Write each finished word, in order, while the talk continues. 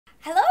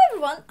Hello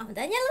everyone, I'm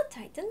Daniela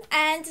Titan,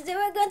 and today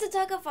we're going to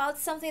talk about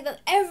something that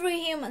every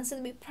human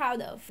should be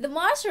proud of. The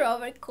Mars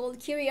rover called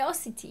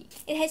Curiosity.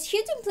 It has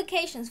huge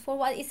implications for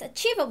what is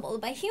achievable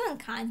by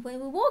humankind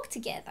when we work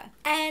together.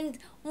 And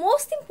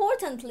most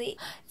importantly,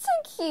 so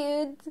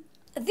cute!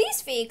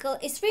 This vehicle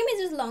is 3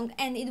 meters long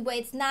and it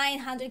weighs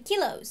 900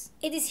 kilos.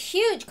 It is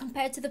huge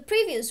compared to the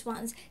previous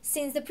ones,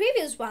 since the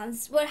previous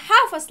ones were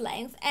half as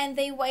length and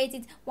they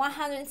weighed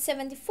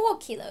 174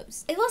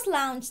 kilos. It was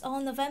launched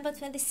on November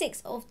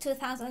 26 of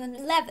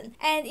 2011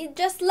 and it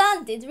just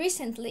landed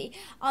recently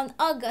on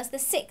August the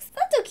 6th.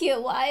 That took you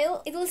a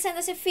while. It will send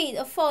us a feed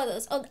of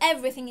photos on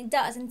everything it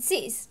does and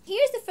sees.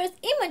 Here's the first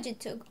image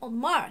it took on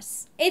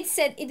Mars. It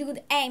said it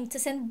would aim to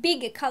send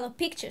bigger color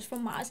pictures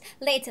from Mars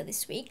later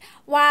this week,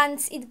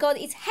 once it got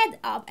its head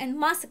up and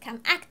Mastercam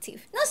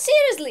active. No,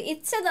 seriously,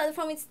 it said that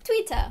from its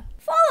Twitter.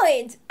 Follow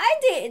it! I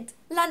did!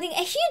 Landing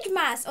a huge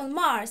mass on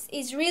Mars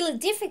is really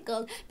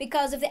difficult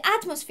because of the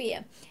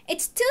atmosphere.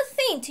 It's too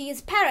thin to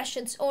use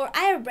parachutes or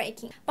air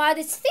braking, but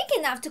it's thick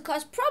enough to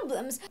cause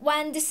problems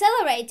when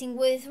decelerating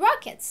with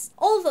rockets.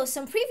 Although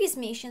some previous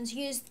missions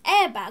used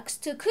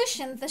airbags to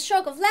cushion the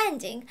shock of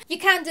landing, you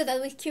can't do that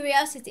with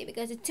Curiosity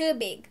because it's too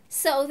big.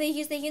 So they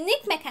used a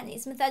unique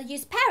mechanism that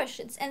used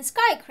parachutes and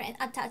sky crane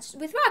attached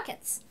with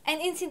rockets.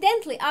 And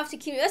incidentally, after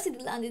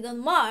Curiosity landed on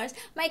Mars,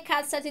 my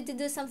cat started to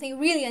do something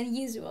really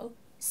unusual.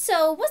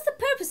 So, what's the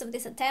purpose of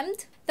this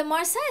attempt? The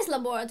Mars Science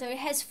Laboratory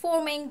has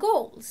 4 main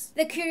goals.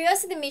 The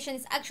Curiosity mission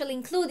is actually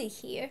included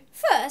here.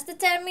 First,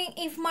 determine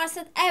if Mars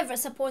had ever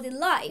supported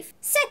life.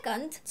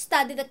 Second,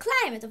 study the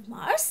climate of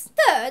Mars.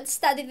 Third,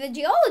 study the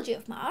geology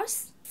of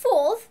Mars.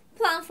 Fourth,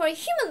 plan for a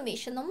human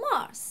mission on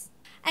Mars.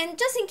 And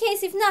just in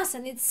case if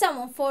NASA needs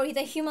someone for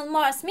the human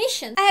Mars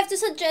mission, I have to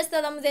suggest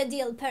that I'm the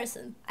ideal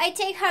person. I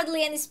take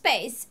hardly any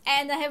space,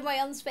 and I have my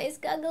own space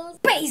goggles.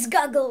 Space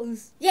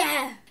goggles!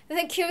 Yeah!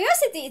 The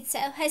Curiosity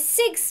itself has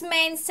 6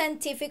 main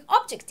scientific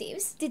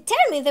objectives.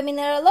 Determine the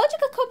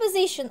mineralogical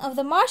composition of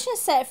the Martian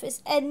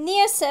surface and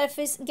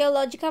near-surface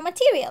geological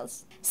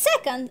materials.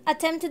 Second,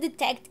 attempt to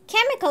detect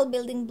chemical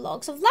building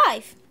blocks of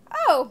life.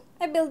 Oh,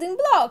 a building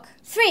block.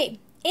 3.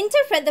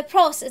 Interpret the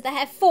process that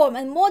have formed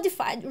and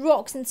modified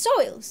rocks and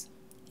soils.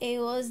 It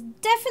was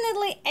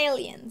definitely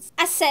aliens.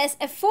 Assess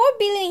a 4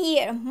 billion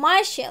year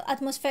Martian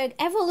atmospheric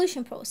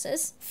evolution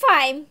process.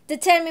 5.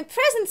 Determine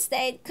present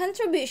state,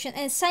 contribution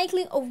and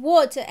cycling of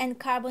water and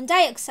carbon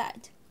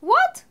dioxide.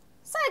 What?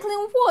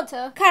 Cycling of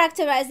water?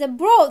 Characterize the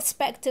broad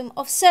spectrum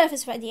of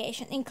surface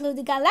radiation,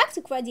 including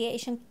galactic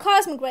radiation,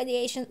 cosmic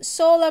radiation,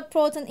 solar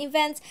proton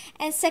events,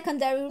 and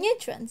secondary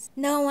neutrons.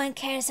 No one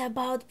cares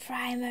about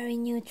primary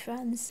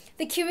neutrons.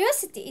 The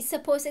Curiosity is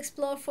supposed to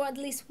explore for at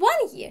least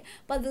 1 year,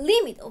 but the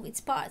limit of its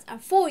parts are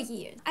 4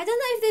 years. I don't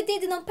know if they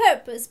did it on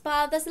purpose,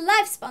 but that's the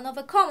lifespan of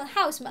a common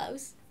house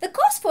mouse. The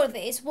cost for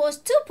this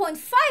was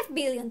 $2.5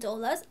 billion,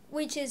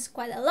 which is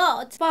quite a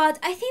lot, but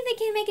I think they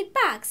can make it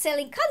back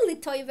selling cuddly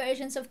toy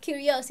versions of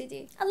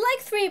Curiosity. I'd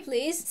like 3,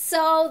 please.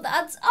 So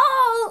that's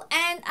all,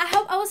 and I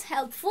hope I was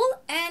helpful,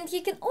 and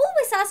you can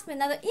always ask me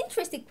another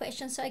interesting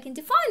question so I can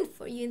define it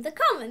for you in the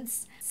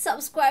comments.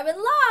 Subscribe and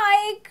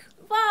like!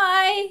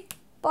 Bye!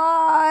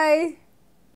 Bye!